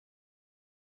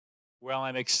Well,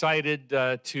 I'm excited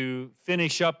to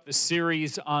finish up the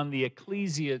series on the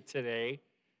ecclesia today.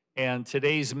 And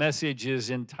today's message is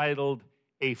entitled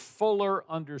A Fuller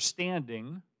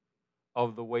Understanding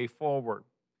of the Way Forward.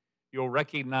 You'll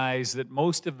recognize that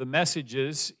most of the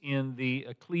messages in the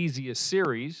ecclesia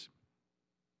series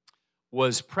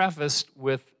was prefaced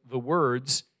with the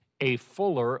words, a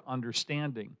fuller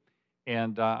understanding.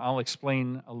 And I'll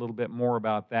explain a little bit more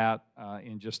about that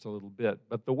in just a little bit.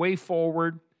 But the way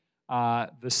forward,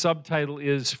 the subtitle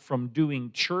is From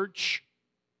Doing Church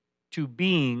to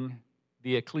Being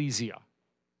the Ecclesia.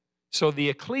 So the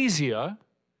ecclesia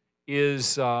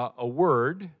is a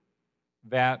word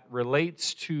that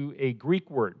relates to a Greek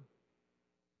word.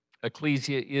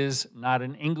 Ecclesia is not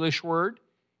an English word.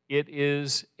 It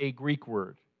is a Greek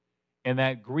word. And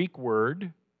that Greek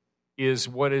word is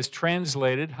what is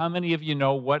translated. How many of you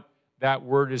know what that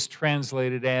word is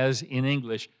translated as in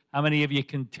English? How many of you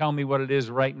can tell me what it is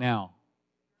right now?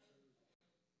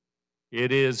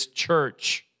 It is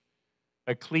church.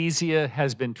 Ecclesia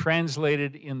has been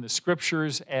translated in the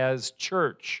scriptures as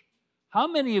church. How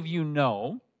many of you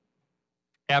know,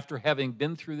 after having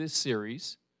been through this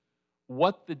series,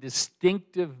 what the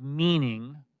distinctive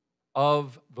meaning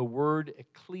of the word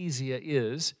ecclesia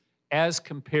is as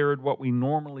compared what we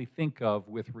normally think of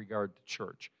with regard to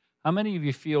church? How many of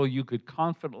you feel you could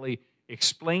confidently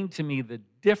explain to me the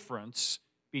difference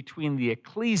between the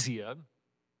ecclesia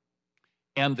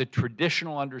and the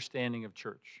traditional understanding of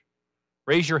church?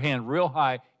 Raise your hand real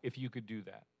high if you could do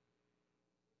that.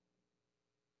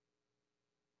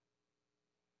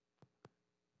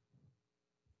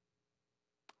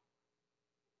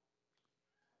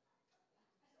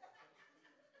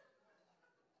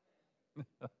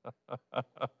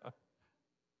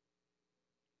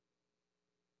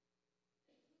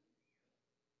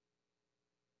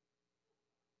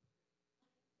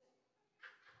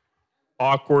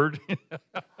 Awkward.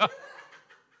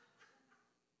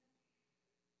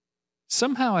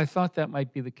 Somehow I thought that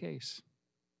might be the case.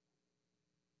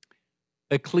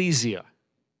 Ecclesia.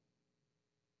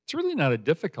 It's really not a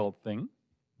difficult thing.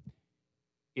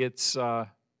 It's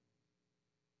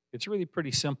really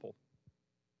pretty simple.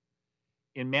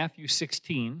 In Matthew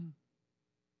 16,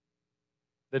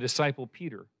 the disciple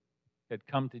Peter had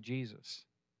come to Jesus.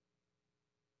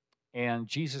 And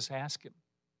Jesus asked him,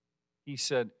 he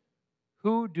said,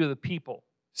 "Who do the people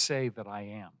say that I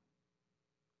am?"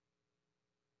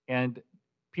 And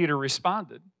Peter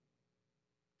responded,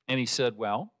 and he said,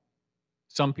 "Well,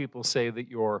 some people say that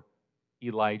you're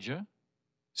Elijah.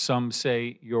 Some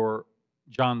say you're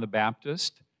John the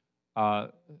Baptist.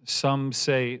 Some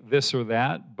say this or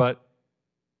that. But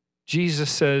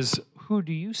Jesus says, 'Who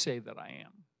do you say that I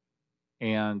am?'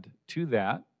 And to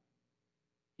that,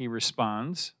 he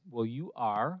responds, 'Well, you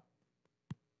are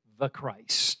the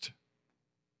Christ,'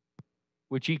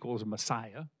 which equals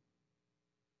Messiah.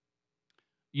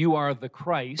 You are the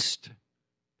Christ,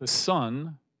 the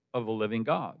Son of the living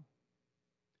God."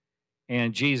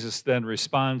 And Jesus then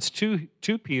responds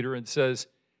to Peter and says,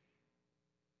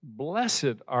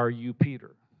 "Blessed are you,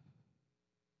 Peter,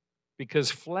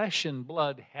 because flesh and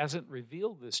blood hasn't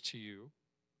revealed this to you,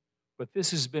 but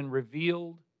this has been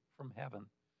revealed from heaven."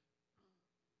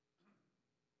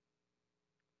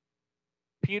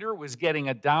 Peter was getting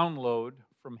a download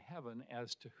from heaven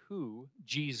as to who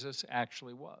Jesus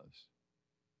actually was.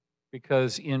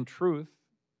 Because in truth,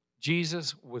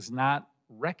 Jesus was not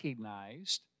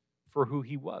recognized for who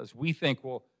he was. We think,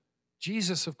 well,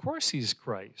 Jesus, of course he's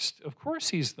Christ. Of course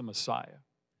he's the Messiah.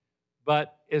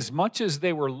 But as much as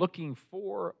they were looking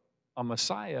for a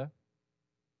Messiah,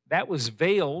 that was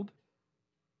veiled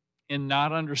and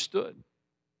not understood.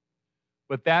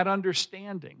 But that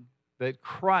understanding that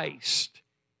Christ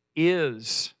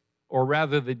is, or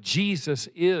rather that Jesus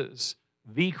is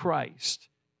the Christ,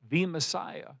 the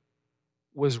Messiah,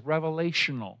 was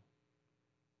revelational.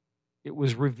 It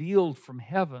was revealed from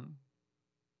heaven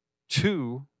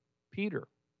to Peter.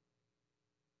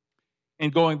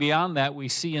 And going beyond that, we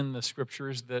see in the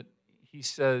scriptures that he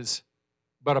says,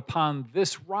 "But upon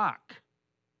this rock,"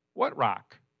 what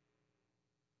rock?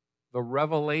 The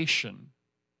revelation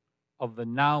of the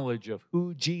knowledge of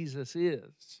who Jesus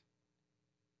is,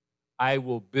 "I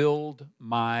will build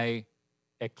my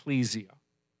ecclesia."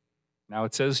 Now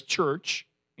it says church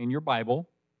in your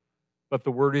Bible, but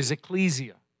the word is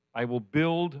ecclesia. I will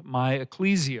build my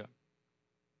ecclesia.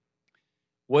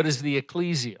 What is the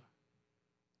ecclesia?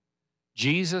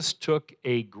 Jesus took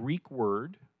a Greek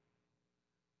word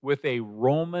with a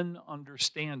Roman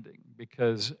understanding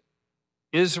because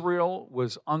Israel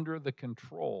was under the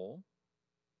control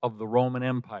of the Roman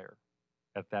Empire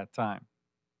at that time.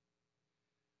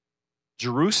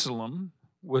 Jerusalem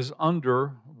was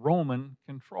under Roman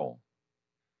control.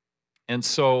 And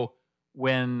so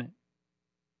when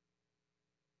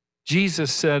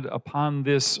Jesus said, "Upon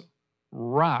this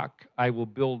rock I will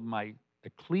build my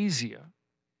ecclesia,"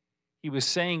 he was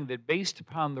saying that based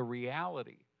upon the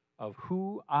reality of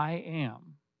who I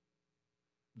am,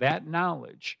 that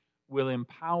knowledge will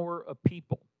empower a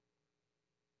people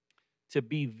to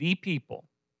be the people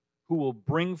who will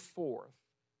bring forth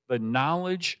the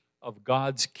knowledge of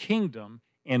God's kingdom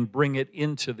and bring it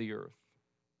into the earth.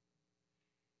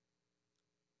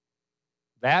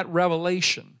 That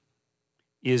revelation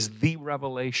is the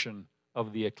revelation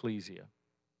of the ecclesia.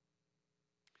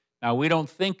 Now, we don't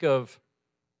think of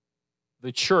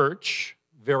the church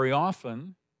very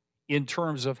often in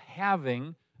terms of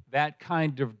having that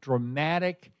kind of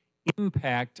dramatic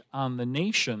impact on the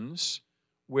nations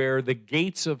where the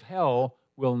gates of hell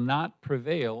will not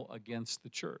prevail against the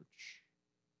church.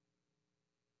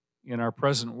 In our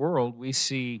present world, we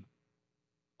see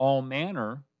all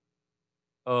manner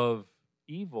of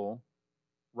evil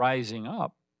rising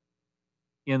up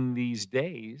in these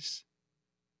days.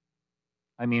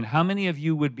 I mean, how many of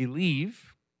you would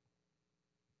believe,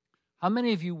 how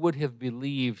many of you would have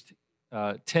believed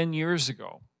 10 years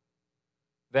ago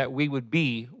that we would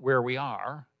be where we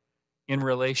are in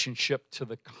relationship to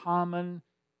the common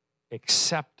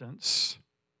acceptance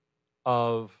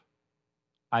of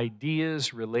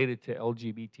ideas related to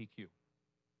LGBTQ,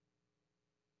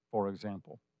 for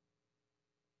example?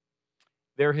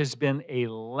 There has been a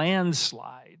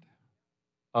landslide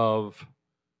of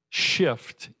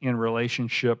shift in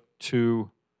relationship to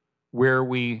where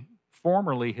we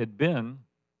formerly had been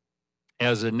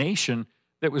as a nation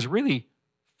that was really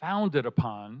founded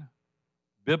upon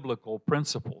biblical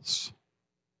principles.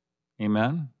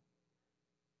 Amen?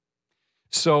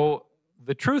 So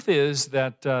the truth is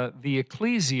that the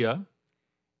ecclesia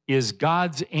is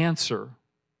God's answer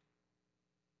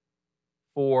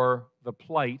for the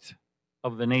plight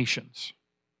of the nations.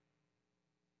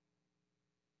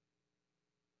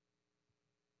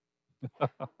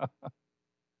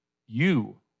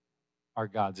 You are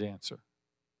God's answer.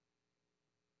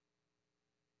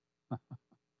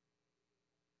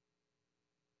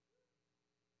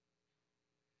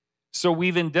 So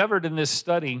we've endeavored in this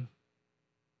study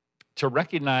to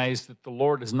recognize that the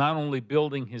Lord is not only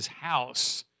building his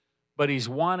house, but he's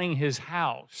wanting his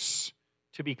house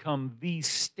to become the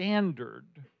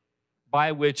standard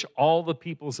by which all the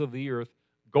peoples of the earth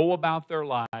go about their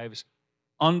lives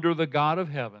under the God of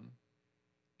heaven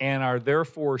and are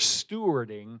therefore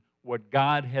stewarding what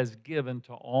God has given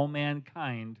to all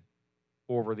mankind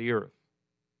over the earth.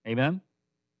 Amen?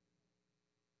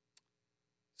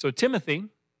 So Timothy,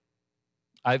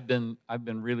 I've been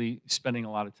really spending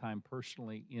a lot of time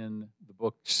personally in the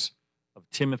books of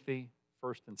Timothy,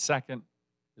 1st and 2nd,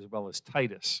 as well as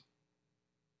Titus.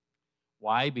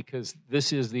 Why? Because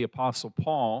this is the Apostle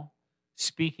Paul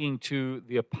speaking to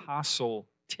the Apostle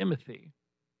Timothy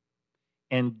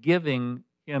and giving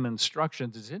him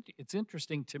instructions. It's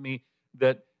interesting to me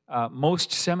that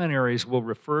most seminaries will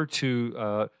refer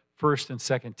to 1st and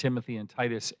 2nd Timothy and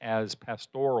Titus as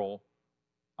pastoral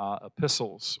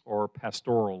epistles or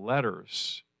pastoral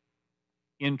letters.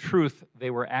 In truth,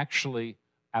 they were actually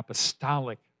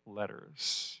apostolic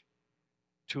letters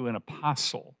to an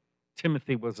apostle.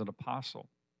 Timothy was an apostle.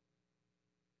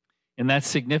 And that's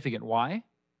significant. Why?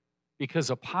 Because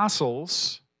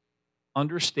apostles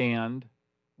understand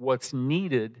what's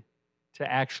needed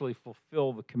to actually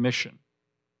fulfill the commission.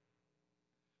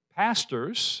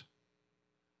 Pastors,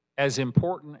 as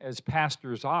important as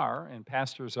pastors are, and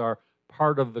pastors are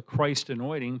part of the Christ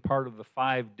anointing, part of the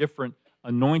 5 different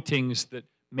anointings that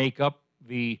make up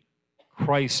the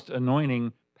Christ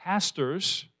anointing,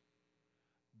 pastors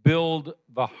build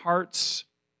the hearts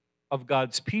of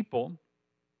God's people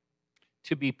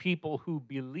to be people who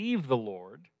believe the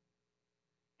Lord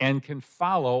and can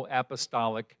follow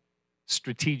apostolic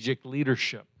strategic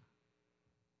leadership.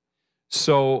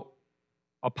 So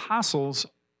apostles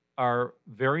are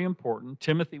very important.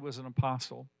 Timothy was an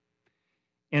apostle.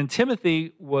 And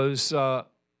Timothy was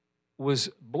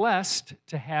blessed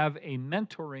to have a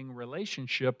mentoring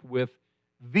relationship with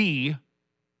the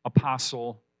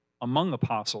apostle among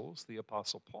apostles, the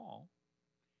Apostle Paul.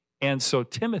 And so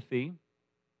Timothy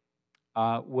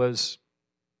was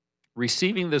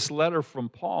receiving this letter from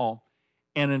Paul,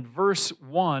 and in in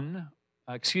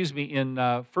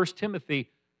 1 Timothy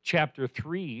chapter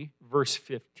 3, verse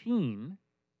 15,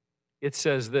 it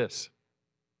says this.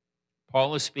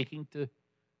 Paul is speaking to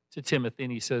Timothy,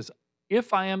 and he says,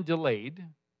 "If I am delayed,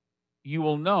 you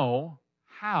will know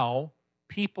how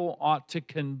people ought to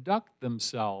conduct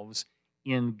themselves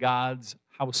in God's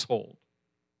household.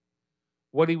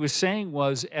 What he was saying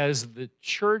was, as the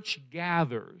church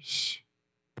gathers,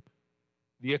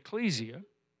 the ecclesia,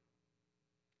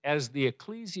 as the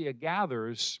ecclesia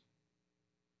gathers,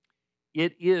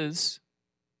 it is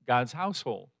God's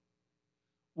household.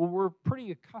 Well, we're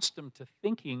pretty accustomed to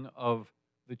thinking of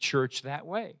the church that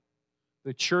way.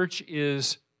 The church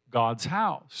is God's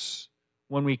house.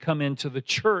 When we come into the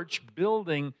church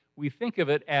building, we think of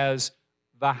it as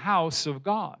the house of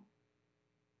God.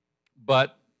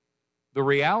 But the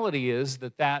reality is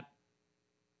that that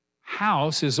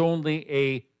house is only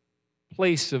a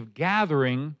place of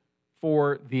gathering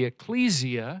for the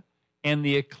ecclesia, and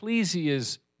the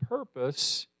ecclesia's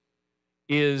purpose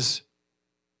is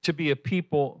to be a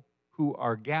people who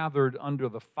are gathered under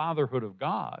the fatherhood of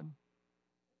God.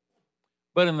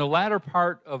 But in the latter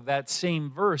part of that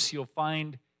same verse, you'll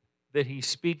find that he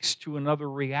speaks to another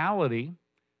reality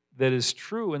that is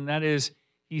true, and that is,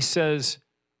 he says,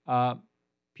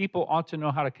 people ought to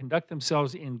know how to conduct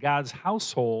themselves in God's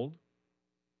household,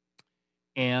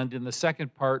 and in the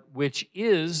second part, which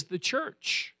is the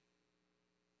church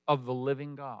of the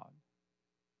living God.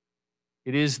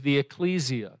 It is the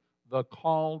ecclesia, the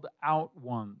called out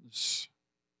ones.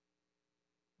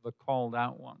 The called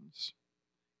out ones.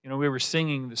 You know, we were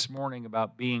singing this morning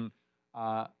about being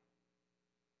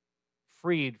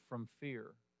freed from fear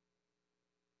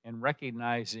and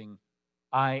recognizing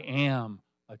I am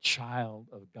a child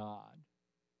of God.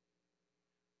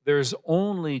 There's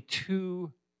only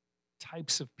two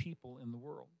types of people in the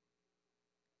world.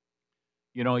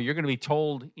 You know, you're going to be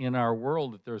told in our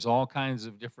world that there's all kinds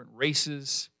of different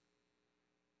races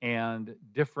and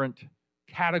different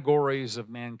categories of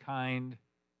mankind,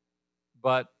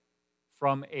 but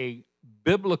from a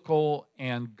biblical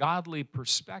and godly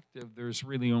perspective, there's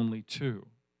really only two.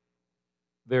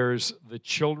 There's the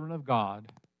children of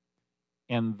God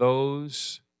and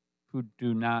those who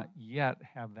do not yet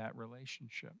have that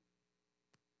relationship.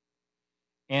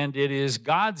 And it is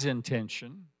God's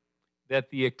intention that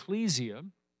the ecclesia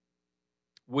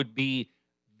would be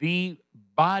the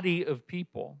body of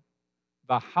people,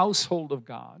 the household of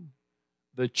God,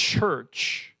 the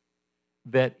church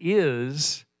that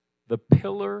is the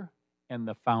pillar and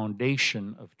the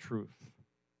foundation of truth.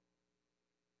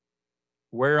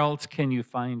 Where else can you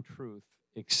find truth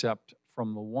except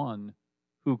from the one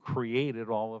who created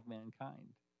all of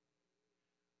mankind?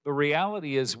 The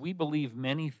reality is we believe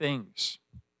many things.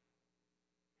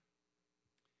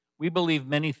 We believe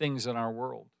many things in our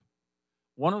world.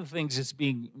 One of the things that's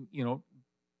being,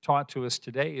 taught to us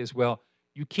today is, well,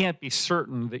 you can't be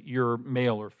certain that you're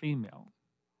male or female.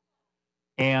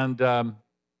 And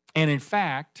in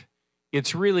fact,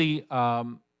 it's really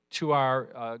to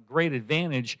our great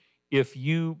advantage if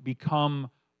you become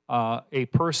a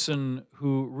person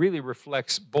who really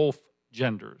reflects both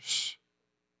genders.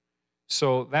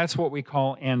 So that's what we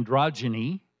call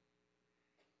androgyny.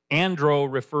 Andro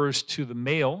refers to the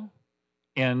male,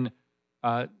 and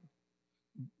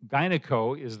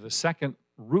gyneco is the second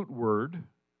root word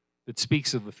that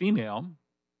speaks of the female.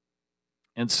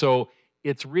 And so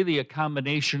it's really a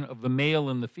combination of the male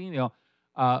and the female.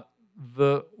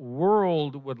 The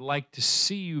world would like to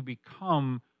see you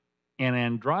become an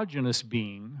androgynous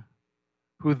being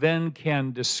who then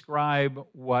can describe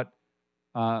what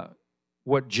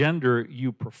gender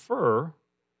you prefer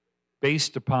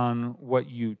based upon what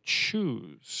you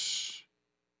choose.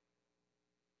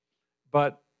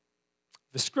 But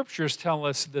the scriptures tell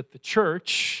us that the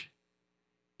church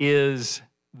is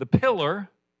the pillar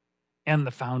and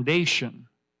the foundation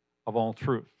of all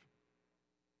truth.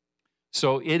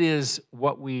 So it is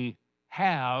what we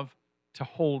have to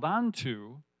hold on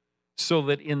to, so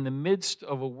that in the midst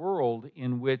of a world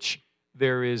in which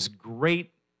there is great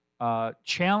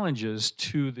challenges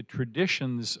to the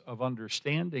traditions of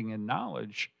understanding and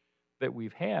knowledge that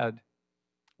we've had,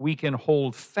 we can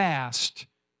hold fast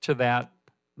to that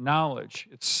knowledge.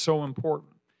 It's so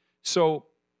important. So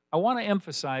I want to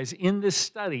emphasize, in this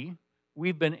study,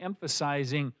 we've been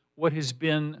emphasizing what has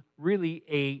been really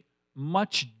a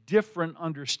much different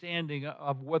understanding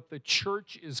of what the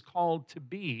church is called to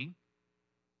be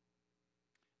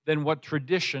than what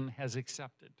tradition has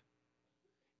accepted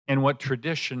and what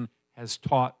tradition has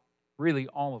taught really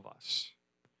all of us.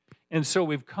 And so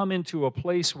we've come into a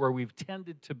place where we've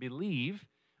tended to believe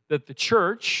that the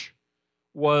church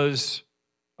was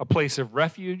a place of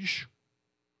refuge,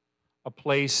 a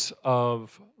place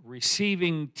of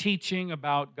receiving teaching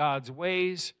about God's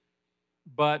ways,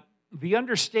 but the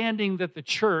understanding that the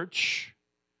church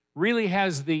really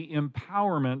has the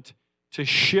empowerment to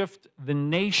shift the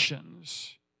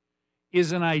nations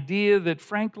is an idea that,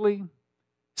 frankly,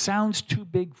 sounds too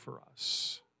big for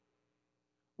us.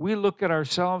 We look at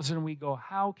ourselves and we go,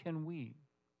 how can we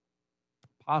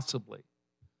possibly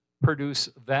produce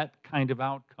that kind of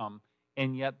outcome?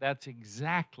 And yet that's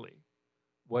exactly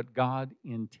what God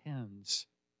intends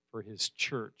for His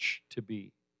church to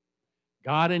be.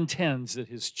 God intends that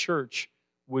His church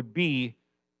would be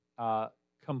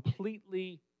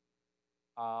completely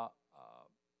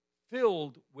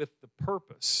filled with the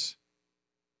purpose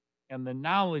and the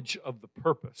knowledge of the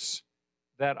purpose,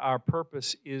 that our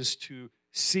purpose is to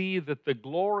see that the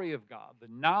glory of God, the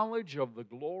knowledge of the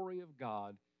glory of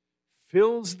God,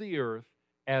 fills the earth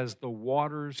as the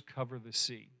waters cover the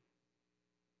sea.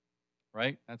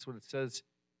 Right? That's what it says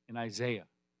in Isaiah.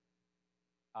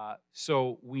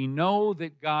 So we know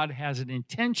that God has an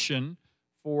intention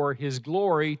for His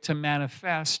glory to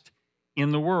manifest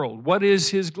in the world. What is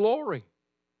His glory?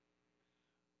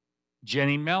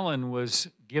 Jenny Mellon was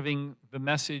giving the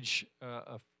message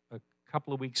a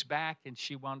couple of weeks back, and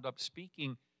she wound up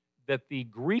speaking that the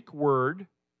Greek word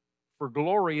for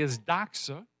glory is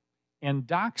doxa, and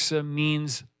doxa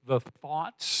means the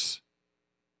thoughts,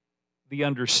 the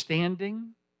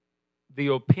understanding, the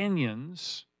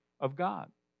opinions of God.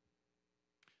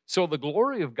 So the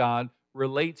glory of God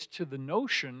relates to the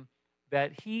notion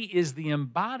that He is the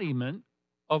embodiment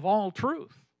of all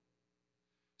truth.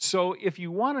 So if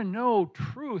you want to know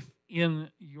truth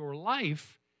in your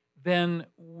life, then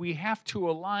we have to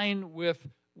align with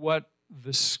what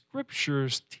the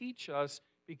Scriptures teach us,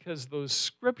 because those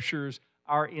Scriptures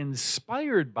are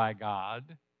inspired by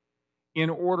God in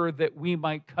order that we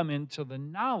might come into the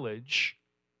knowledge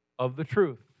of the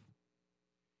truth.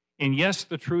 And yes,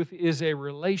 the truth is a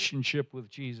relationship with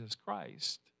Jesus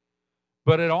Christ,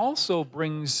 but it also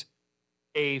brings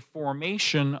a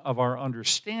formation of our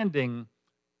understanding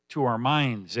to our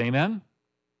minds. Amen?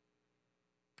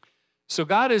 So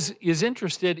God is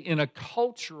interested in a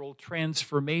cultural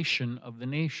transformation of the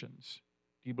nations.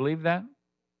 Do you believe that?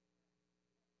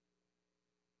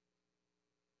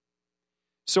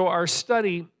 So our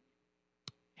study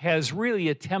has really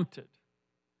attempted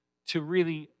to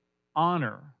really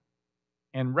honor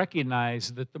and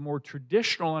recognize that the more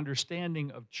traditional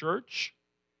understanding of church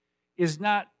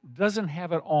doesn't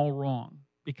have it all wrong.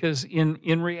 Because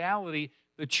in reality,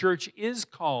 the church is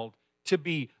called to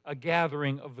be a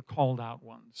gathering of the called out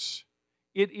ones.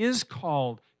 It is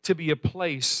called to be a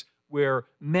place where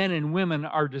men and women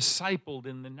are discipled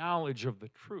in the knowledge of the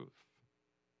truth.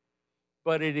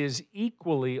 But it is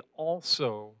equally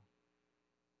also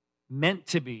meant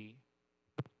to be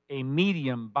a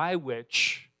medium by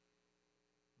which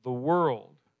the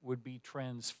world would be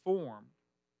transformed,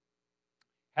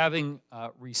 having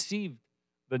received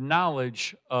the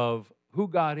knowledge of who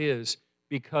God is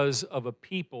because of a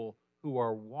people who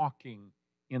are walking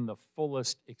in the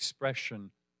fullest expression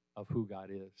of who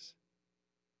God is.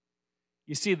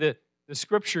 You see, the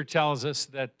Scripture tells us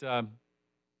that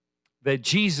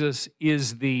Jesus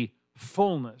is the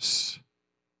fullness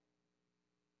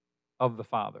of the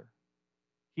Father.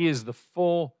 He is the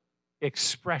full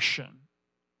expression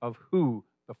of who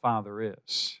the Father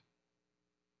is.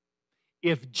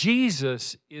 If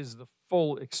Jesus is the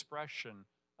full expression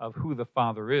of who the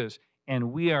Father is,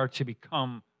 and we are to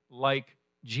become like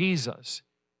Jesus,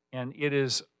 and it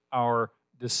is our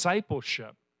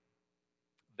discipleship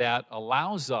that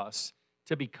allows us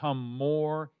to become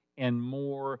more and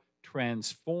more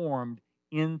transformed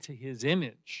into His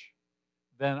image,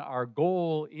 then our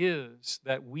goal is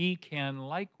that we can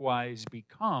likewise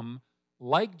become,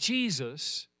 like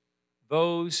Jesus,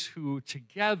 those who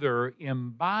together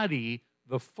embody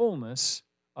the fullness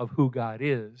of who God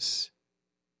is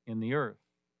in the earth.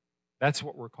 That's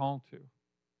what we're called to.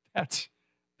 That's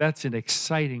an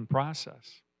exciting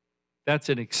process. That's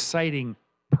an exciting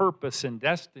purpose and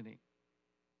destiny.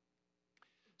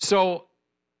 So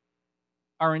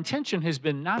our intention has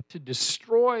been not to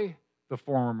destroy the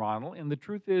former model, and the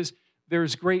truth is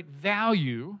there's great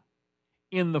value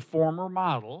in the former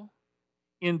model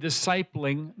in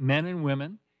discipling men and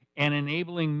women and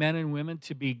enabling men and women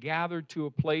to be gathered to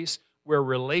a place where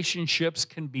relationships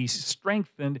can be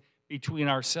strengthened between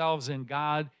ourselves and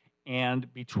God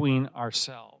and between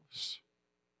ourselves.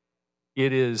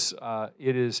 It is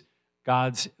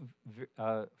God's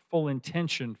full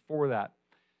intention for that.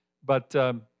 But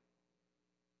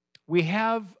we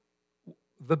have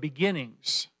the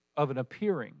beginnings of an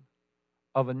appearing,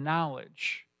 of a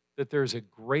knowledge that there's a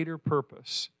greater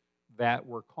purpose that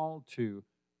we're called to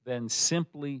than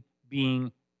simply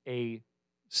being a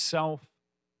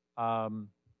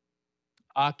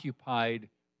self-occupied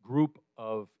group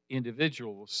of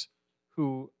individuals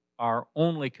who are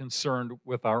only concerned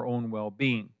with our own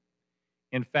well-being.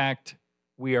 In fact,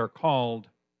 we are called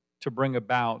to bring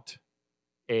about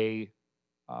a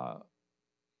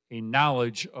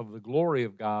knowledge of the glory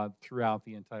of God throughout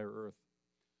the entire earth.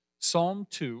 Psalm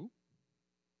 2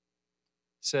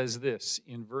 says this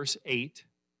in verse 8,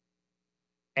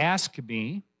 "Ask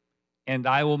me, and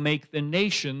I will make the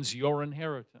nations your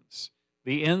inheritance,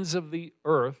 the ends of the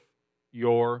earth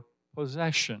your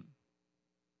possession."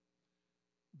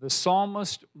 The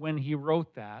psalmist, when he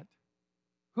wrote that,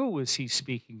 who was he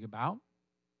speaking about?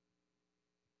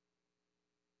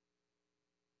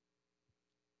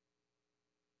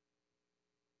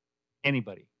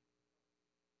 Anybody?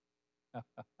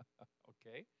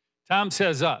 Okay. Tom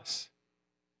says us.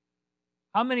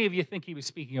 How many of you think he was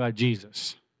speaking about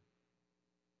Jesus?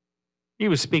 He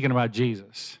was speaking about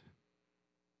Jesus.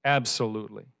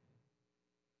 Absolutely.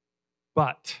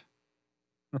 But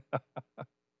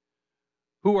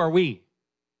who are we?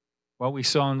 Well, we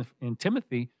saw in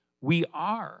Timothy, we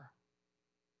are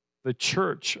the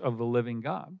church of the living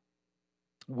God.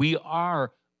 We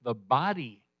are the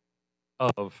body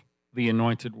of the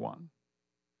Anointed One.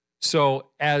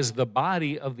 So, as the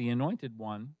body of the Anointed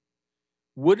One,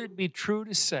 would it be true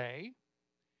to say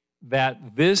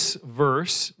that this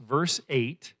verse, verse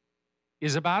 8,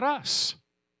 is about us?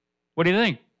 What do you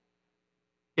think?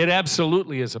 It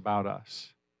absolutely is about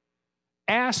us.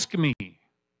 Ask me,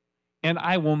 and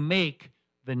I will make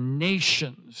the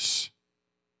nations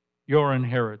your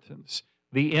inheritance,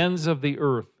 the ends of the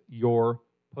earth your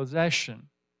possession.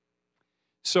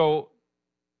 So,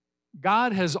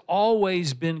 God has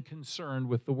always been concerned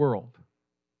with the world.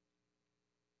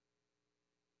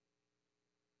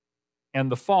 And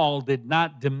the fall did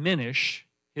not diminish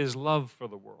his love for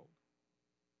the world.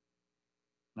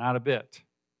 Not a bit.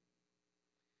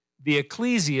 The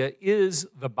ecclesia is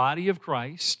the body of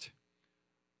Christ,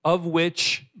 of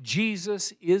which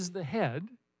Jesus is the head,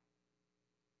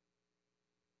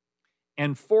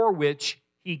 and for which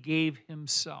he gave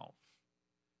himself.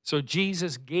 So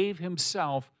Jesus gave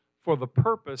himself for the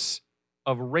purpose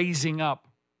of raising up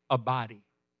a body.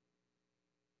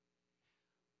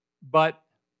 But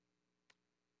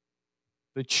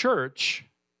the church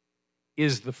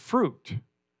is the fruit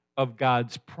of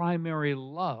God's primary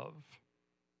love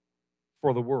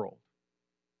for the world.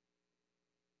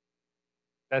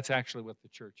 That's actually what the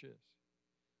church is.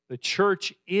 The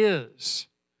church is,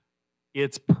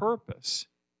 its purpose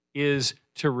is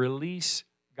to release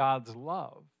God's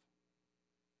love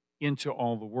into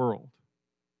all the world.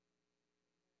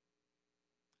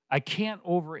 I can't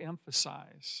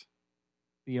overemphasize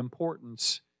the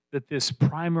importance that this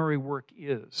primary work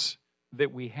is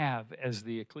that we have as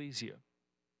the ecclesia.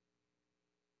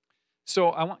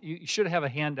 So you should have a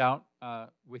handout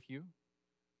with you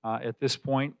at this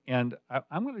point, and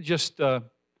I'm just going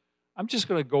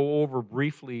to go over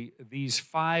briefly these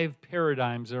 5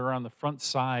 paradigms that are on the front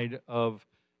side of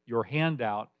your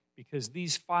handout, because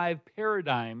these 5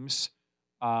 paradigms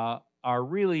are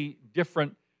really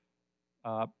different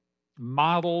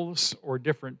models or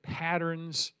different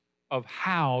patterns of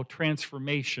how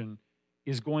transformation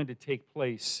is going to take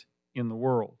place in the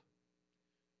world.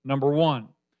 Number 1,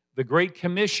 the Great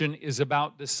Commission is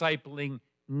about discipling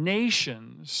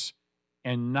nations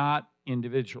and not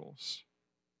individuals.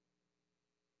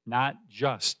 Not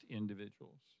just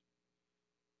individuals.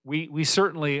 We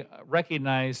certainly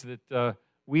recognize that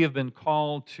we have been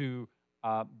called to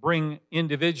bring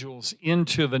individuals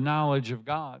into the knowledge of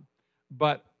God,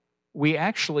 but we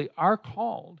actually are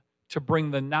called to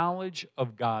bring the knowledge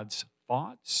of God's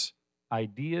thoughts,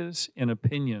 ideas, and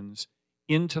opinions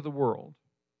into the world.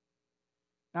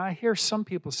 Now, I hear some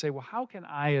people say, well, how can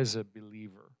I, as a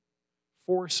believer,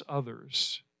 force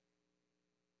others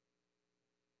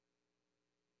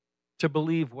to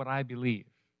believe what I believe?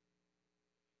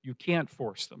 You can't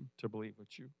force them to believe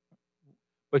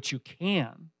but you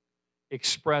can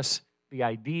express the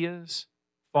ideas,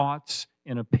 thoughts,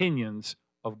 and opinions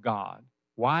of God.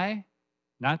 Why?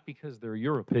 Not because they're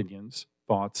your opinions,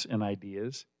 thoughts, and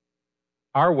ideas.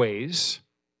 Our ways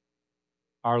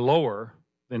are lower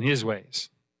than his ways.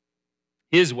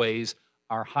 His ways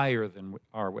are higher than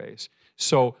our ways.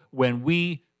 So when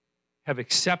we have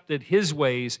accepted his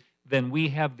ways, then we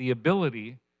have the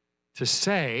ability to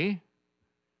say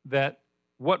that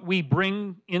what we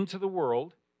bring into the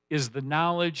world is the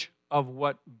knowledge of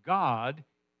what God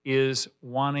is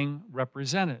wanting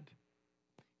represented.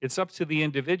 It's up to the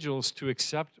individuals to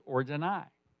accept or deny.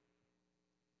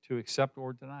 To accept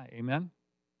or deny. Amen?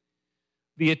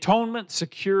 The atonement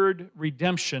secured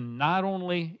redemption not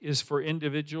only is for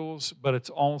individuals, but it's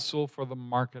also for the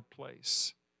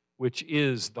marketplace, which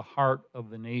is the heart of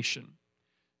the nation.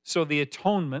 So the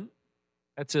atonement,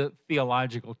 That's a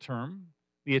theological term.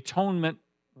 The atonement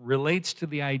relates to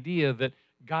the idea that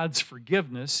God's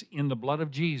forgiveness in the blood of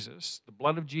Jesus,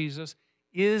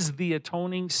 is the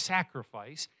atoning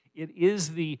sacrifice. It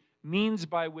is the means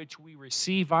by which we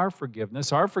receive our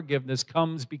forgiveness. Our forgiveness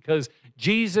comes because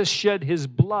Jesus shed his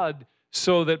blood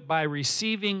so that by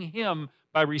receiving him,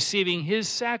 by receiving his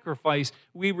sacrifice,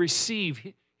 we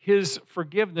receive his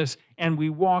forgiveness and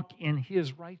we walk in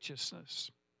his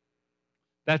righteousness.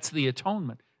 That's the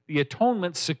atonement. The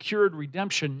atonement secured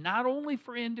redemption not only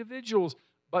for individuals,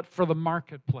 but for the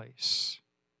marketplace.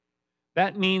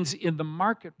 That means in the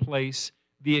marketplace,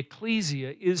 the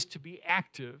ecclesia is to be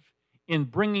active in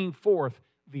bringing forth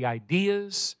the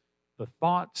ideas, the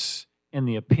thoughts, and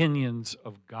the opinions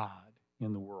of God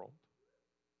in the world.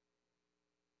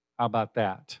 How about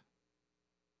that?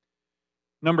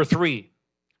 Number 3,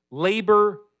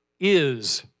 labor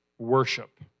is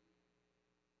worship.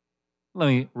 Let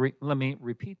me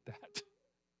repeat that.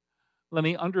 Let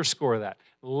me underscore that.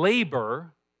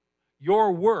 Labor,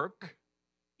 your work,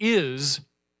 is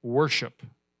worship.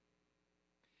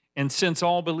 And since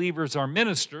all believers are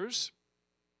ministers,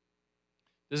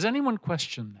 does anyone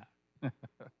question that?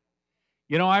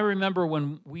 I remember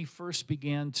when we first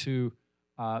began to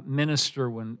minister,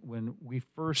 when we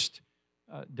first,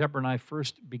 Deborah and I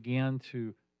first began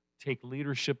to take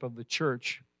leadership of the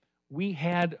church, we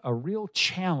had a real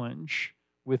challenge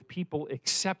with people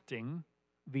accepting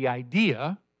the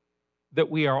idea that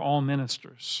we are all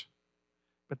ministers.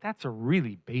 But that's a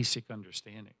really basic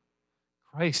understanding.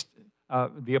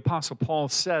 The Apostle Paul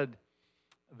said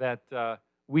that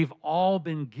we've all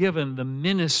been given the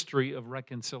ministry of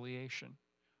reconciliation.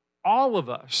 All of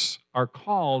us are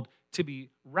called to be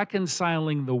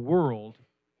reconciling the world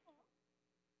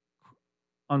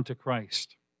unto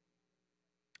Christ.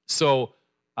 So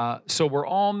we're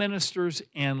all ministers,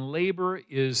 and labor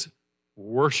is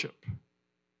worship,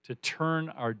 to turn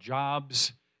our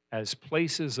jobs as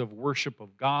places of worship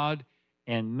of God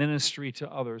and ministry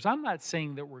to others. I'm not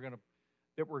saying that we're going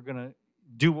to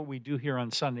do what we do here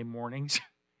on Sunday mornings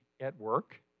at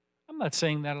work. I'm not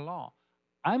saying that at all.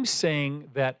 I'm saying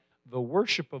that the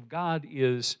worship of God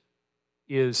is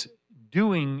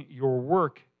doing your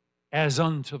work as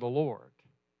unto the Lord.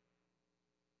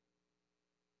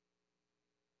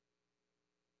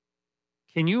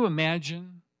 Can you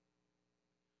imagine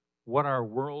what our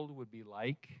world would be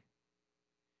like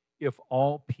if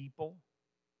all people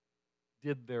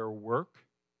did their work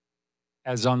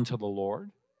as unto the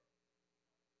Lord?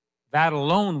 That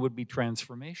alone would be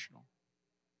transformational.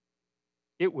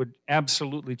 It would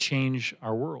absolutely change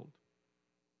our world.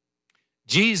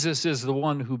 Jesus is the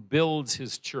one who builds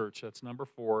his church. That's number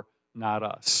 4, not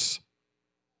us.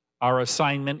 Our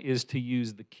assignment is to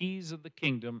use the keys of the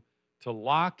kingdom to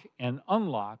lock and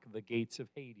unlock the gates of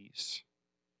Hades.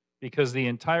 Because the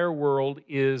entire world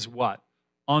is what?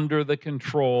 Under the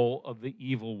control of the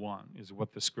evil one, is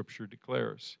what the scripture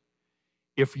declares.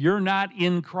 If you're not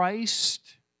in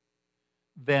Christ,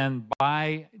 then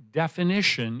by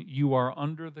definition, you are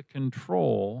under the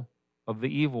control of the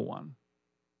evil one.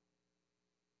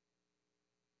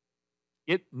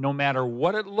 No matter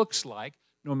what it looks like,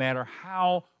 no matter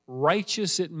how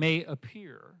righteous it may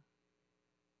appear,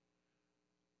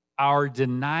 our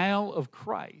denial of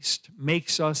Christ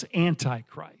makes us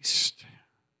Antichrist.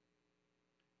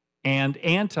 And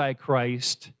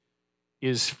Antichrist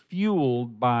is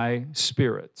fueled by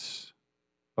spirits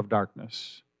of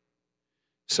darkness.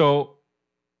 So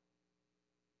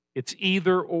it's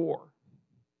either or.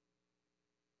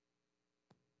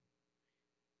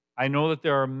 I know that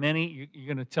there are many, you're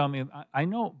going to tell me, I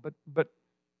know, but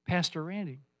Pastor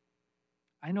Randy,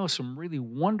 I know some really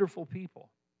wonderful people.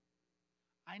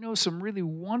 I know some really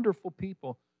wonderful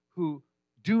people who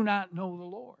do not know the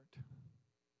Lord.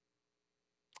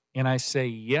 And I say,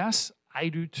 yes, I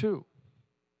do too.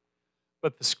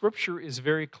 But the scripture is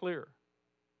very clear.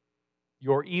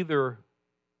 You're either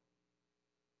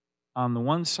on the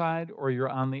one side or you're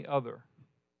on the other.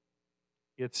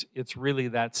 It's really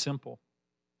that simple.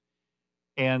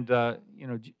 And,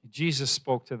 Jesus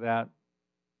spoke to that.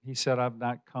 He said, I've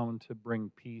not come to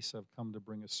bring peace. I've come to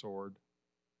bring a sword.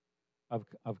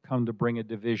 I've come to bring a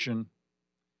division.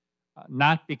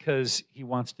 Not because he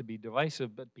wants to be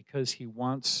divisive, but because he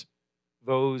wants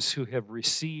those who have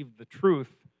received the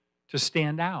truth to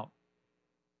stand out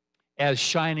as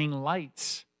shining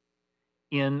lights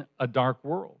in a dark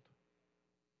world,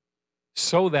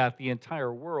 so that the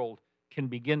entire world can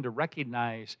begin to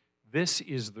recognize this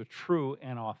is the true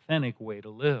and authentic way to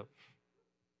live.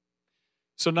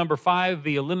 So number 5,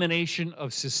 the elimination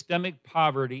of systemic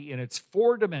poverty in its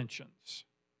 4 dimensions.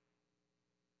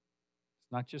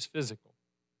 It's not just physical.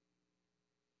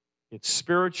 It's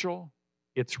spiritual,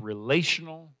 it's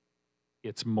relational,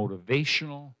 it's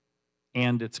motivational,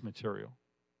 and it's material.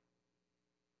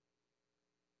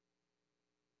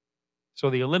 So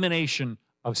the elimination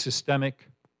of systemic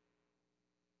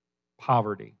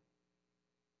poverty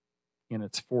in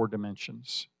its 4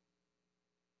 dimensions.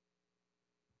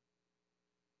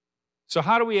 So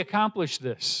how do we accomplish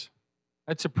this?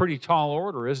 That's a pretty tall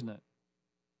order, isn't it?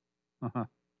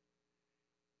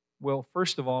 Well,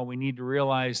 first of all, we need to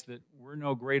realize that we're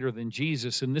no greater than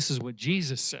Jesus, and this is what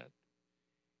Jesus said.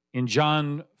 In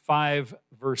John 5,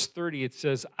 verse 30, it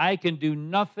says, I can do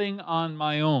nothing on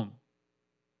my own.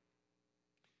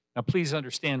 Now, please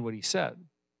understand what he said,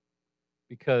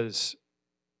 because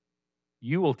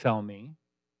you will tell me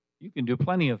you can do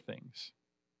plenty of things.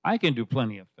 I can do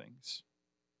plenty of things.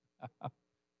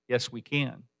 Yes, we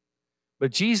can.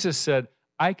 But Jesus said,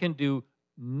 I can do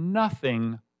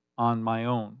nothing on my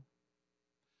own.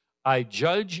 I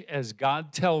judge as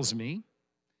God tells me.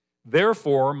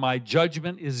 Therefore, my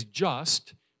judgment is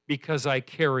just because I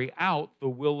carry out the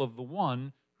will of the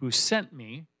one who sent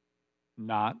me,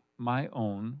 not my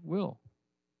own will.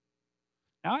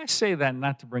 Now, I say that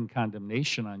not to bring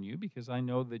condemnation on you, because I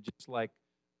know that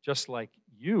just like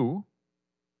you,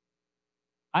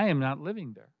 I am not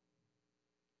living there.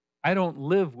 I don't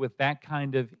live with that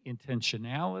kind of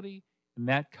intentionality and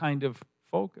that kind of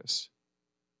focus.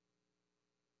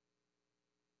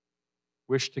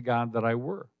 Wish to God that I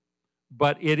were.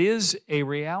 But it is a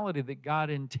reality that God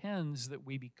intends that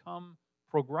we become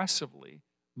progressively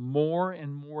more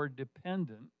and more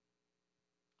dependent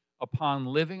upon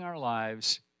living our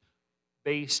lives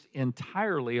based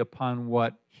entirely upon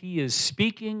what He is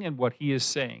speaking and what He is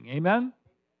saying. Amen?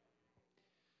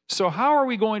 So how are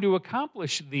we going to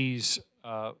accomplish these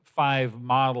 5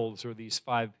 models or these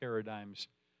 5 paradigms?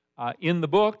 In the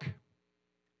book,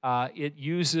 it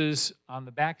uses, on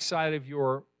the back side of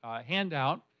your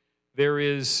handout, there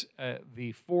is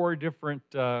the 4 different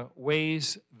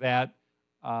ways that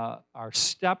are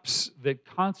steps that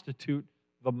constitute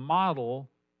the model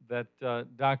that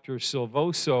Dr.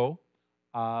 Silvoso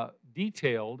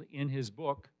detailed in his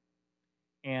book.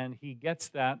 And he gets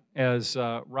that, as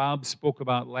Rob spoke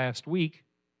about last week,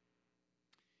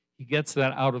 he gets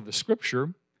that out of the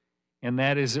Scripture. And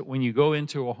that is that when you go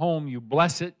into a home, you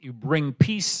bless it, you bring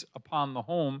peace upon the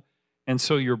home, and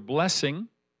so you're blessing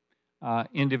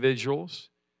individuals.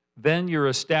 Then you're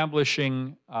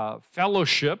establishing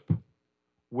fellowship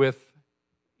with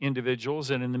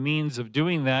individuals, and in the means of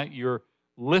doing that, you're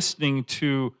listening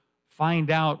to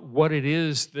find out what it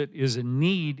is that is a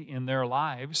need in their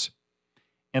lives.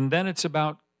 And then it's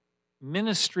about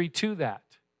ministry to that,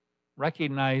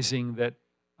 recognizing that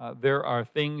there are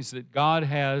things that God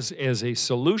has as a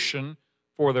solution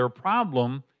for their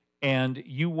problem, and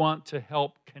you want to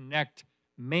help connect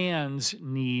man's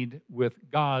need with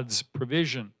God's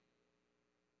provision.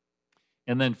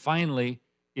 And then finally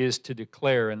is to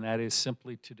declare, and that is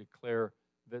simply to declare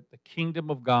that the kingdom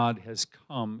of God has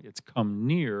come, it's come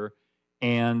near,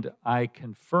 and I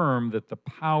confirm that the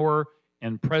power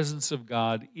and presence of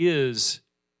God is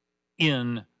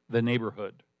in the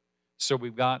neighborhood. So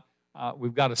we've got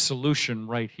a solution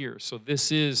right here. So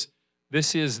this is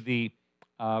the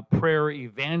prayer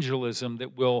evangelism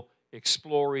that we'll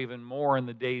explore even more in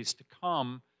the days to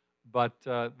come. But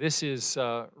this is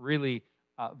really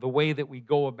the way that we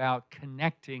go about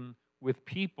connecting with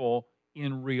people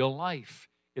in real life.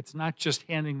 It's not just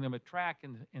handing them a tract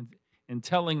and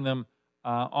telling them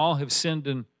all have sinned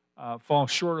and fall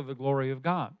short of the glory of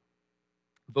God.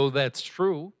 Though that's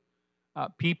true,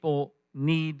 people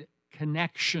need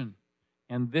connection.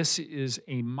 And this is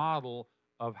a model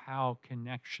of how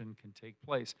connection can take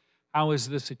place. How is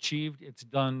this achieved? It's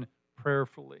done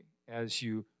prayerfully as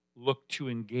you look to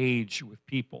engage with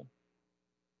people.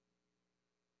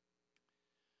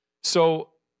 So,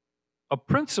 a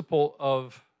principle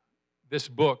of this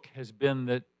book has been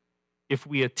that if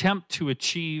we attempt to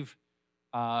achieve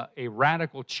a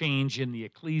radical change in the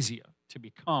ecclesia, to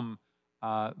become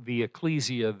the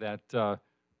ecclesia that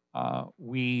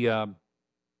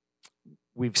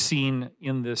we've seen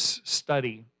in this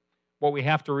study, what we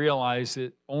have to realize is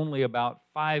that only about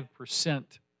 5%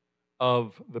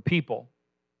 of the people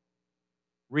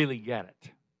really get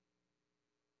it.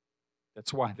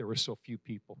 That's why there were so few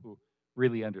people who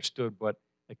really understood what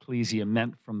ecclesia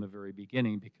meant from the very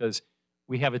beginning, because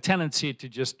we have a tendency to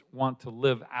just want to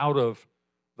live out of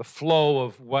the flow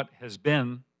of what has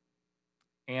been,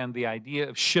 and the idea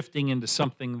of shifting into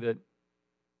something that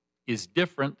is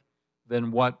different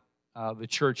than what the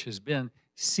church has been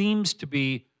seems to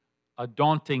be a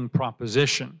daunting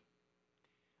proposition.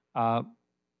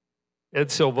 Ed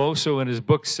Silvoso in his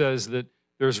book says that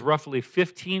there's roughly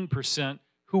 15%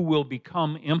 who will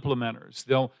become implementers.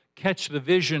 They'll catch the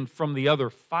vision from the other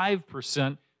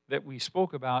 5% that we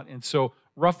spoke about, and so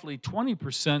roughly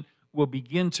 20% will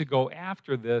begin to go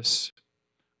after this,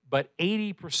 but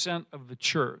 80% of the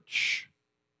church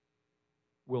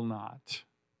will not.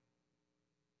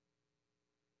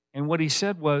 And what he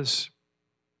said was,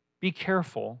 be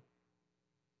careful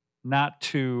not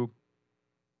to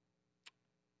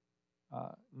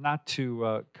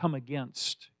come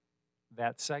against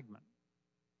that segment.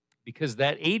 Because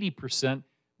that 80%,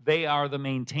 they are the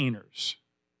maintainers.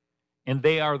 And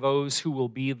they are those who will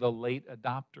be the late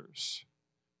adopters.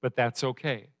 But that's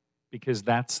okay, because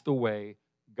that's the way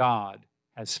God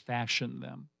has fashioned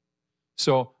them.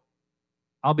 So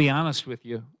I'll be honest with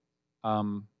you,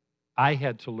 I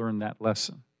had to learn that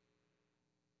lesson.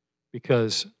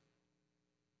 Because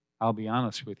I'll be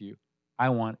honest with you, I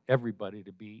want everybody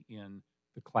to be in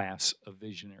the class of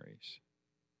visionaries.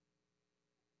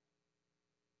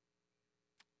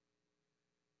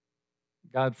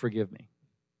 God forgive me.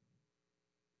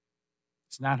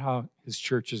 It's not how his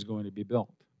church is going to be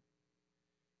built.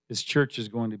 His church is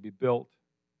going to be built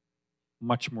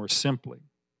much more simply.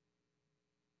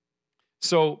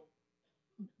 So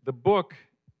the book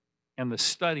and the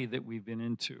study that we've been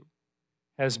into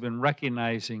has been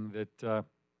recognizing that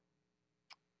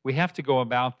we have to go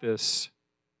about this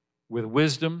with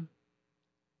wisdom,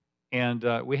 and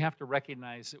we have to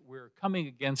recognize that we're coming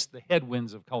against the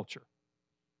headwinds of culture.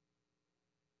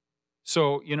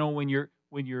 So, you know, when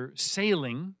you're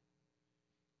sailing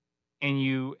and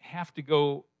you have to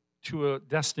go to a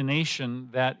destination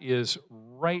that is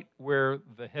right where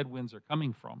the headwinds are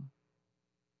coming from,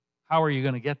 how are you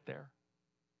going to get there?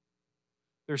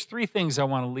 There's 3 things I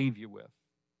want to leave you with,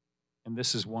 and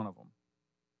this is one of them.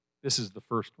 This is the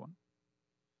first one.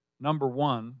 Number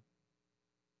 1,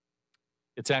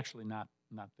 it's actually not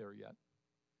there yet,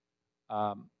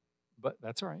 but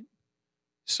that's all right.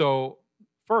 So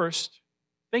first,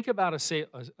 think about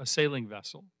a sailing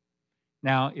vessel.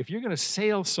 Now, if you're going to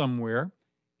sail somewhere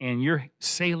and you're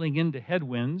sailing into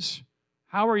headwinds,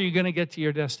 how are you going to get to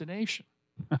your destination?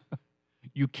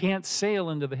 You can't sail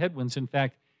into the headwinds. In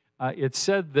fact, it's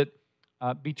said that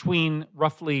between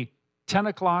roughly 10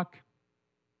 o'clock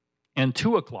and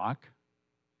 2 o'clock,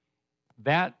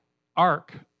 that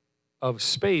arc of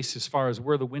space, as far as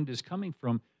where the wind is coming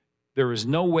from, there is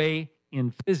no way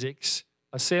in physics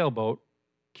a sailboat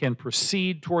can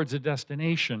proceed towards a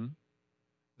destination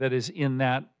that is in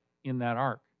that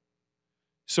arc.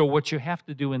 So what you have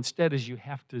to do instead is you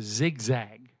have to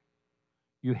zigzag.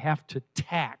 You have to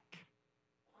tack.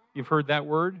 You've heard that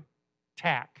word?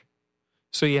 Tack.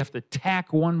 So you have to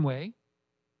tack one way,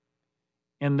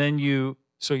 and then you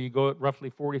go at roughly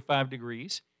 45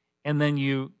 degrees, and then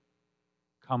you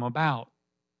come about.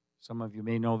 Some of you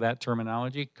may know that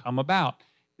terminology, come about.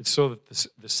 It's so that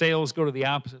the sails go to the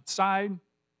opposite side,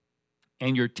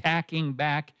 and you're tacking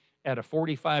back at a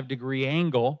 45-degree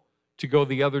angle to go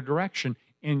the other direction,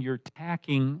 and you're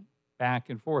tacking back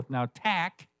and forth. Now,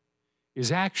 tack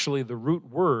is actually the root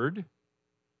word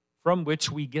from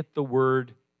which we get the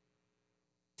word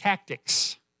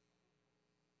tactics.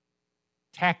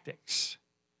 Tactics.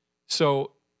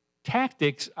 So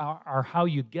tactics are how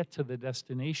you get to the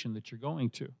destination that you're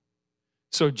going to.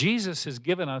 So Jesus has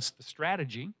given us the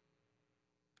strategy.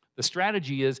 The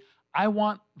strategy is, I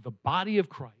want the body of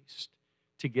Christ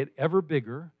to get ever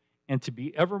bigger and to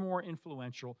be ever more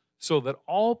influential so that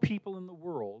all people in the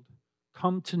world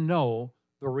come to know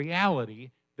the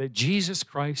reality that Jesus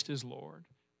Christ is Lord,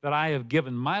 that I have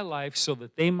given my life so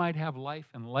that they might have life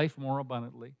and life more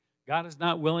abundantly. God is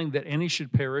not willing that any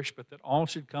should perish, but that all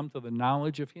should come to the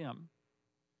knowledge of Him.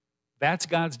 That's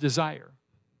God's desire.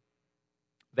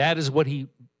 That is what He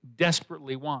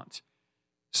desperately wants.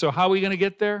 So how are we going to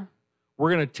get there?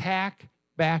 We're going to tack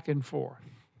back and forth.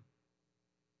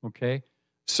 Okay?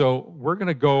 So we're going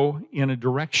to go in a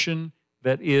direction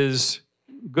that is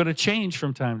going to change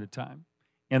from time to time.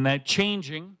 And that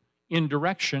changing in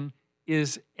direction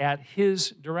is at His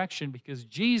direction, because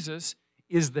Jesus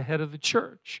is the head of the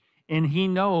church. And He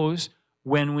knows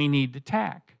when we need to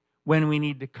tack, when we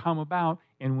need to come about,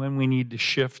 and when we need to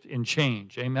shift and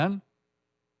change. Amen?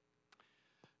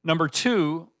 Number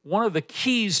 2, one of the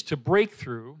keys to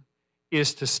breakthrough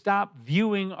is to stop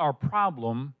viewing our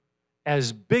problem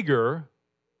as bigger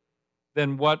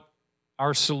than what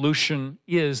our solution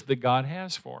is that God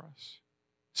has for us.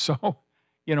 So,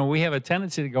 we have a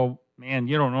tendency to go, man,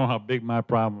 you don't know how big my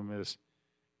problem is.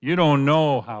 You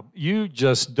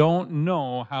just don't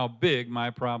know how big my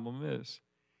problem is.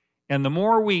 And the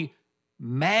more we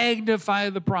magnify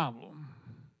the problem,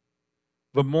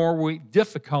 the more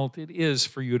difficult it is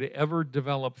for you to ever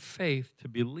develop faith to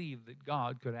believe that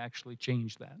God could actually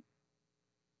change that.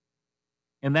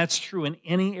 And that's true in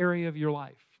any area of your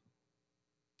life.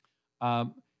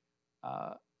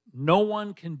 No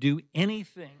one can do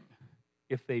anything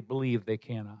if they believe they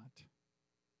cannot.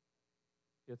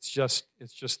 It's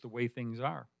just the way things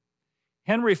are.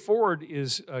 Henry Ford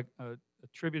is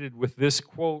attributed with this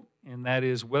quote, and that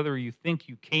is, whether you think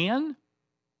you can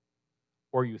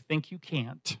or you think you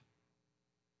can't,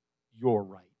 you're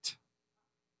right.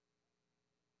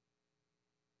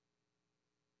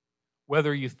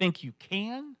 Whether you think you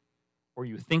can or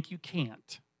you think you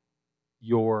can't,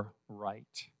 you're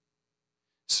right.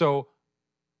 So,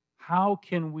 how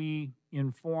can we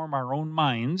inform our own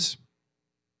minds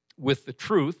with the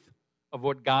truth of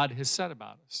what God has said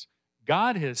about us?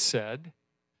 God has said,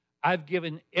 I've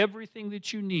given everything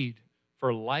that you need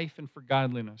for life and for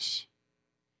godliness.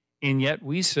 And yet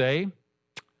we say,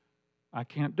 I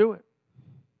can't do it.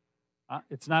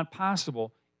 It's not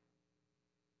possible.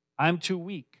 I'm too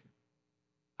weak.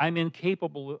 I'm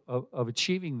incapable of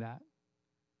achieving that.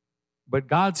 But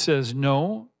God says,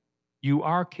 no, you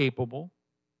are capable,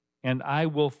 and I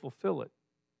will fulfill it.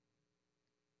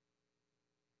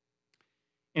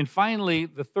 And finally,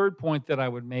 the third point that I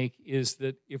would make is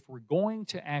that if we're going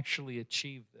to actually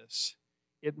achieve this,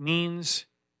 it means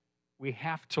we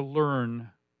have to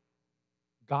learn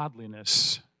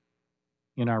godliness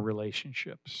in our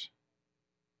relationships.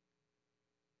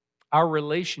 Our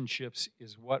relationships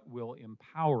is what will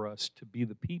empower us to be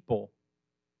the people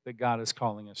that God is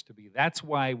calling us to be. That's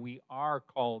why we are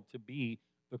called to be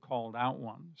the called out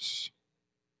ones.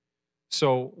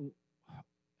 So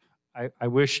I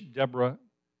wish Deborah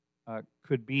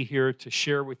could be here to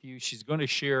share with you. She's going to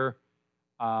share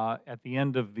at the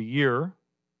end of the year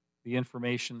the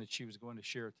information that she was going to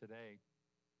share today.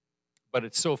 But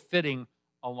it's so fitting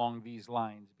along these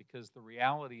lines because the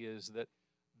reality is that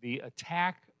the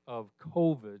attack of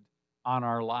COVID on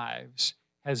our lives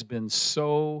has been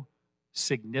so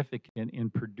significant in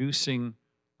producing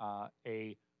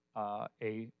a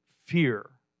fear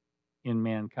in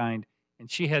mankind.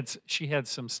 And she had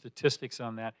some statistics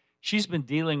on that. She's been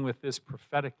dealing with this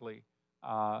prophetically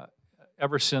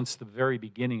ever since the very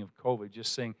beginning of COVID,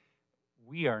 just saying,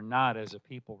 we are not as a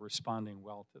people responding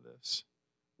well to this.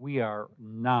 We are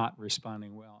not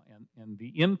responding well. And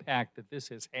the impact that this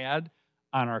has had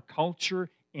on our culture,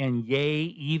 and yea,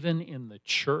 even in the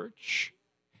church,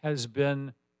 has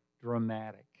been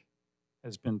dramatic.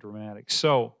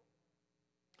 So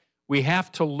we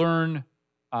have to learn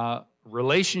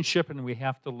relationship, and we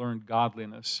have to learn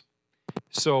godliness.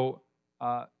 So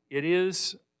it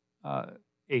is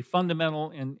a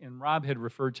fundamental, and Rob had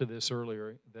referred to this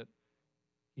earlier, that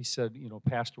he said,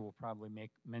 Pastor will probably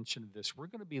make mention of this. We're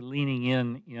going to be leaning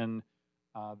in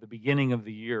the beginning of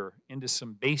the year into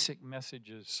some basic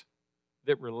messages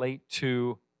that relate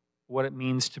to what it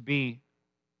means to be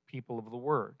people of the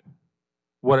Word,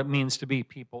 what it means to be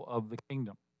people of the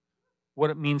kingdom, what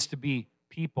it means to be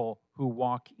people who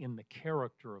walk in the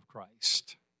character of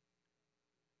Christ.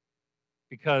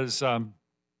 Because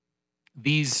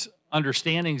these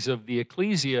understandings of the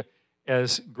ecclesia,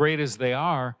 as great as they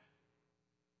are,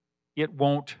 it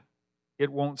won't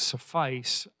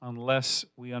suffice unless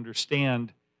we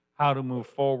understand how to move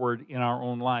forward in our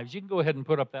own lives. You can go ahead and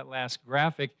put up that last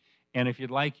graphic, and if you'd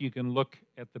like, you can look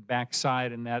at the back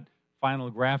side in that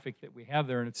final graphic that we have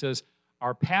there, and it says,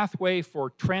 our pathway for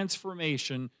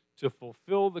transformation to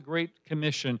fulfill the Great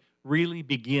Commission really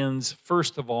begins,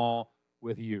 first of all,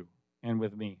 with you and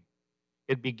with me.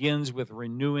 It begins with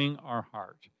renewing our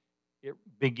heart. It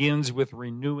begins with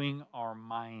renewing our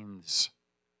minds,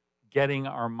 getting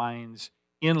our minds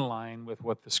in line with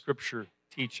what the Scripture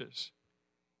teaches.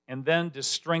 And then to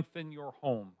strengthen your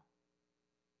home.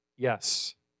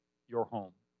 Yes, your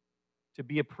home. To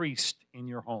be a priest in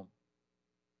your home.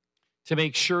 To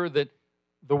make sure that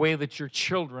the way that your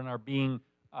children are being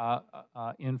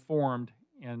informed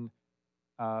and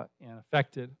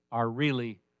affected are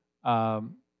really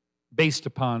based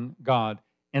upon God.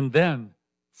 And then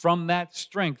from that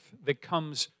strength that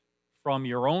comes from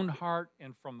your own heart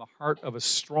and from the heart of a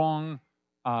strong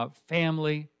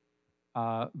family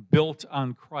built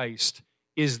on Christ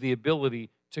is the ability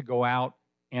to go out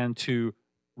and to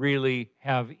really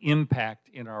have impact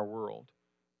in our world,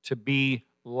 to be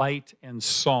light and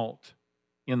salt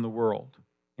in the world.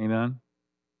 Amen?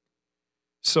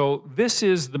 So this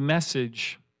is the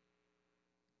message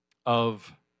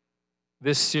of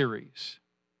this series.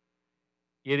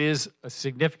 It is a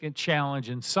significant challenge,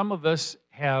 and some of us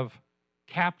have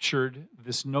captured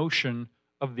this notion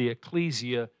of the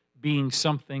ecclesia being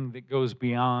something that goes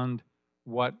beyond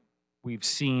what we've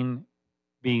seen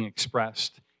being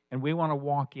expressed, and we want to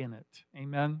walk in it.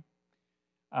 Amen.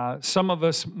 Some of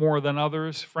us more than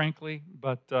others, frankly,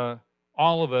 but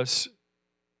all of us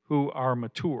who are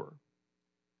mature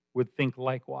would think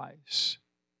likewise,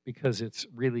 because it's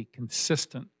really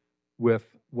consistent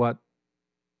with what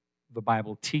the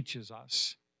Bible teaches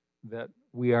us that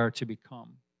we are to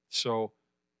become. So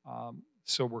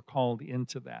we're called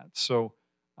into that. So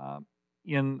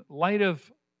in light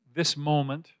of this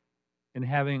moment, and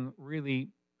having really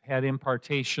had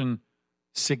impartation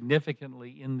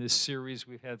significantly in this series,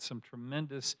 we've had some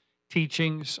tremendous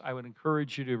teachings. I would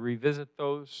encourage you to revisit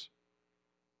those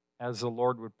as the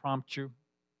Lord would prompt you.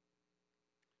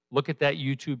 Look at that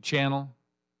YouTube channel.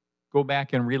 Go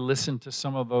back and re-listen to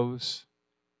some of those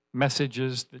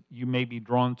messages that you may be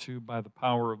drawn to by the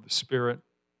power of the Spirit,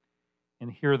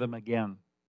 and hear them again.